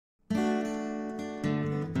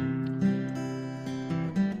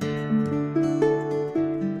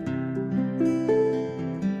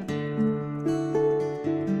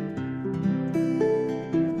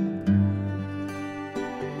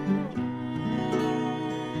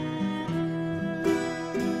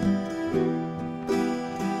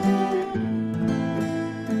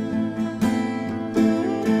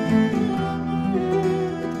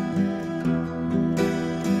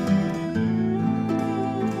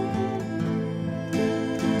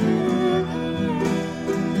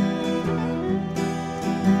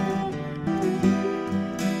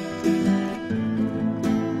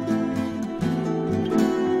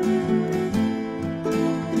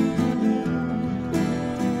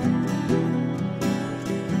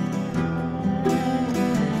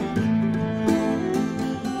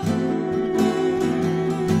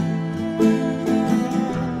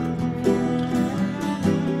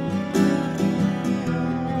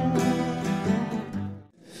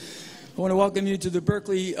I want to welcome you to the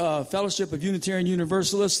Berkeley Fellowship of Unitarian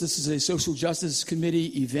Universalists. This is a Social Justice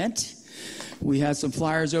Committee event. We had some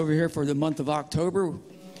flyers over here for the month of October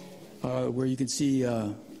where you can see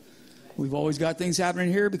we've always got things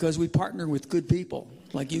happening here because we partner with good people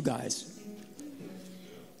like you guys.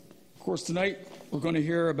 Of course, tonight we're going to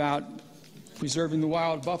hear about preserving the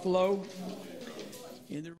wild buffalo.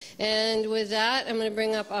 And with that, I'm going to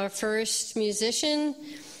bring up our first musician.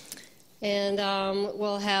 And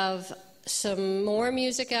we'll have some more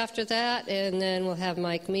music after that, and then we'll have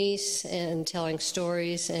Mike Mease and telling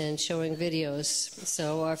stories and showing videos.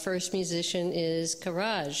 So our first musician is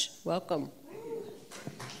Karaj. Welcome.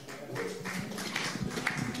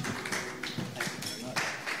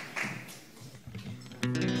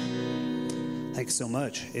 Thanks so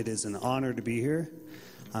much. It is an honor to be here.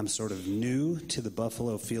 I'm sort of new to the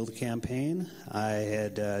Buffalo Field Campaign. I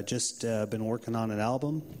had just been working on an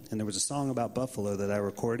album, and there was a song about buffalo that I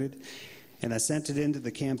recorded, and I sent it into the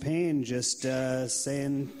campaign just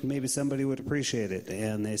saying maybe somebody would appreciate it.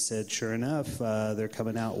 And they said, sure enough, they're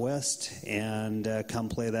coming out west, and come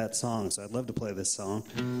play that song. So I'd love to play this song.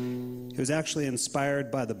 It was actually inspired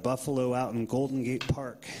by the buffalo out in Golden Gate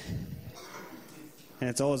Park. And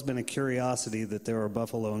it's always been a curiosity that there are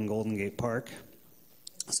buffalo in Golden Gate Park.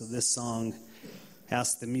 So this song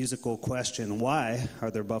asks the musical question, why are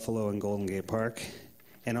there buffalo in Golden Gate Park?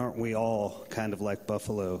 And aren't we all kind of like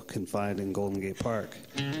buffalo confined in Golden Gate Park?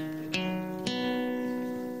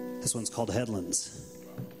 This one's called Headlands.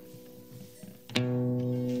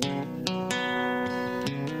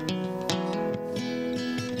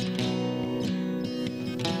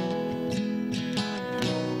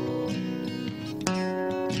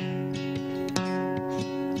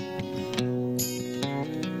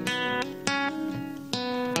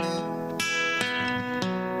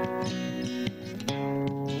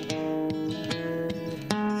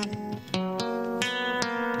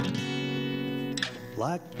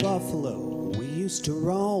 Like buffalo, we used to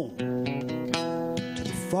roam to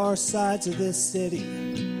the far sides of this city,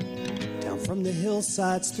 down from the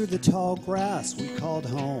hillsides through the tall grass we called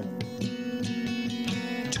home,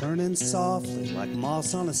 turning softly like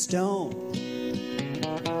moss on a stone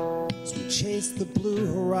as we chased the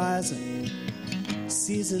blue horizon,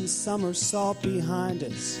 seasoned summer salt behind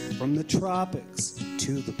us, from the tropics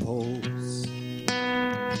to the poles.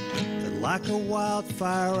 Then like a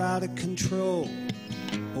wildfire out of control,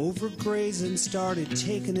 overgrazing started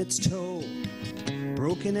taking its toll.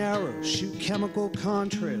 Broken arrows shoot chemical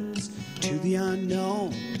contrails to the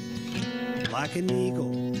unknown. Like an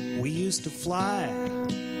eagle, we used to fly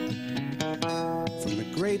from the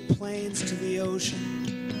Great Plains to the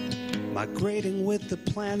ocean, migrating with the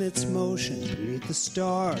planet's motion beneath the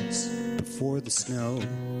stars before the snow.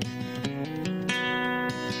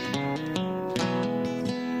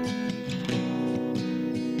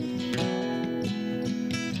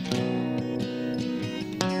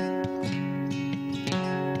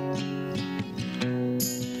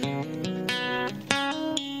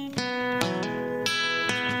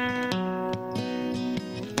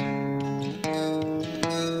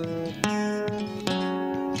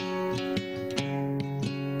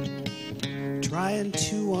 Trying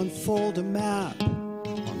to unfold a map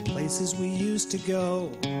on places we used to go,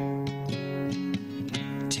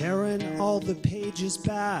 tearing all the pages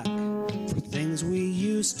back for things we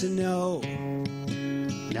used to know.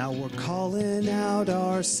 Now we're calling out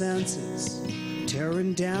our senses,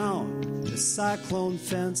 tearing down the cyclone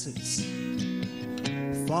fences,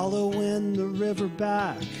 following the river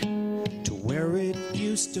back to where it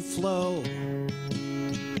used to flow.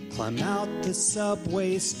 Climb out the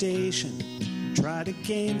subway station, try to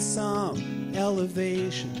gain some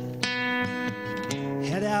elevation,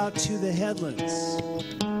 head out to the headlands,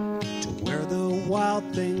 to where the wild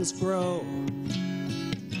things grow.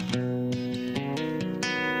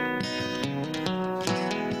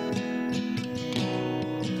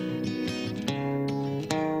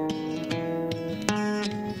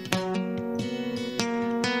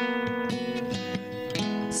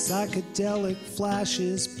 Psychedelic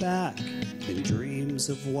flashes back in dreams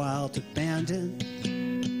of wild abandon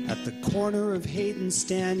at the corner of Haight and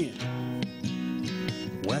Stanton,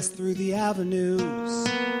 west through the avenues.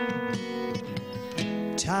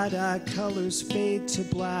 Tie-dye colors fade to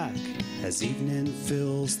black as evening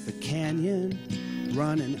fills the canyon,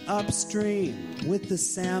 running upstream with the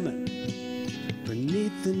salmon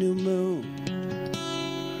beneath the new moon.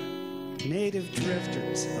 Native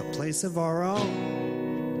drifters, a place of our own,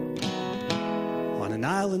 on an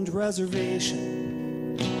island reservation.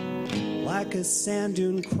 Like a sand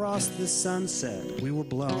dune crossed the sunset, we were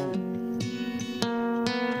blown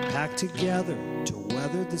back together to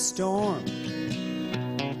weather the storm.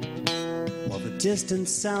 While the distant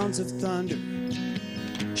sounds of thunder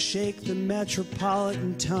shake the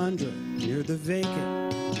metropolitan tundra near the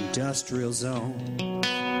vacant industrial zone.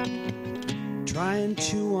 Trying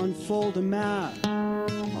to unfold a map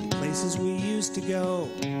on places we used to go.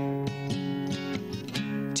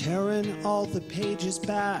 Tearing all the pages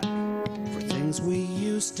back for things we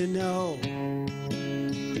used to know.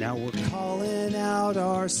 Now we're calling out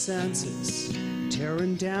our senses,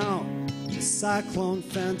 tearing down the cyclone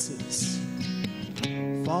fences,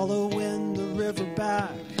 following the river back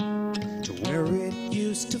to where it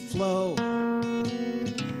used to flow.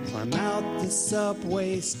 Climb out the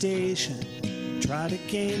subway station, try to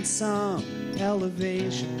gain some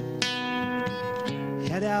elevation.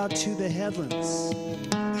 Head out to the Headlands,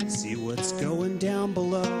 see what's going down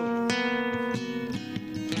below.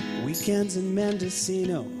 Weekends in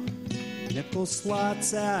Mendocino, nickel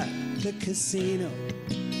slots at the casino.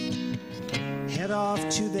 Head off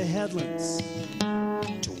to the Headlands,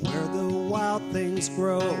 to where the wild things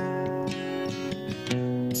grow.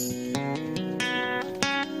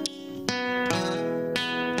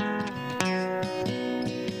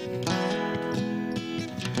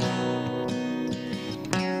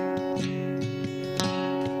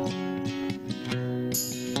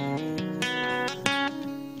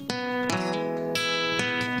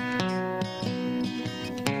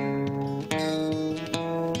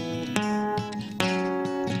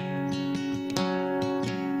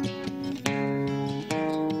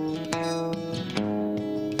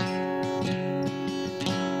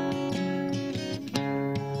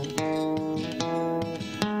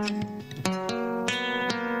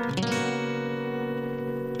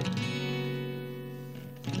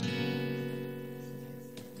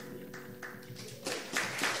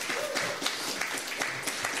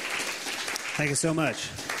 Thank you so much.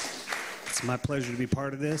 It's my pleasure to be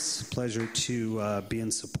part of this, pleasure to be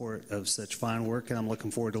in support of such fine work, and I'm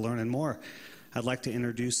looking forward to learning more. I'd like to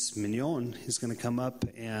introduce Mignon. He's going to come up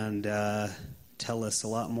and tell us a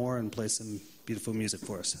lot more and play some beautiful music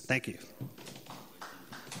for us. Thank you.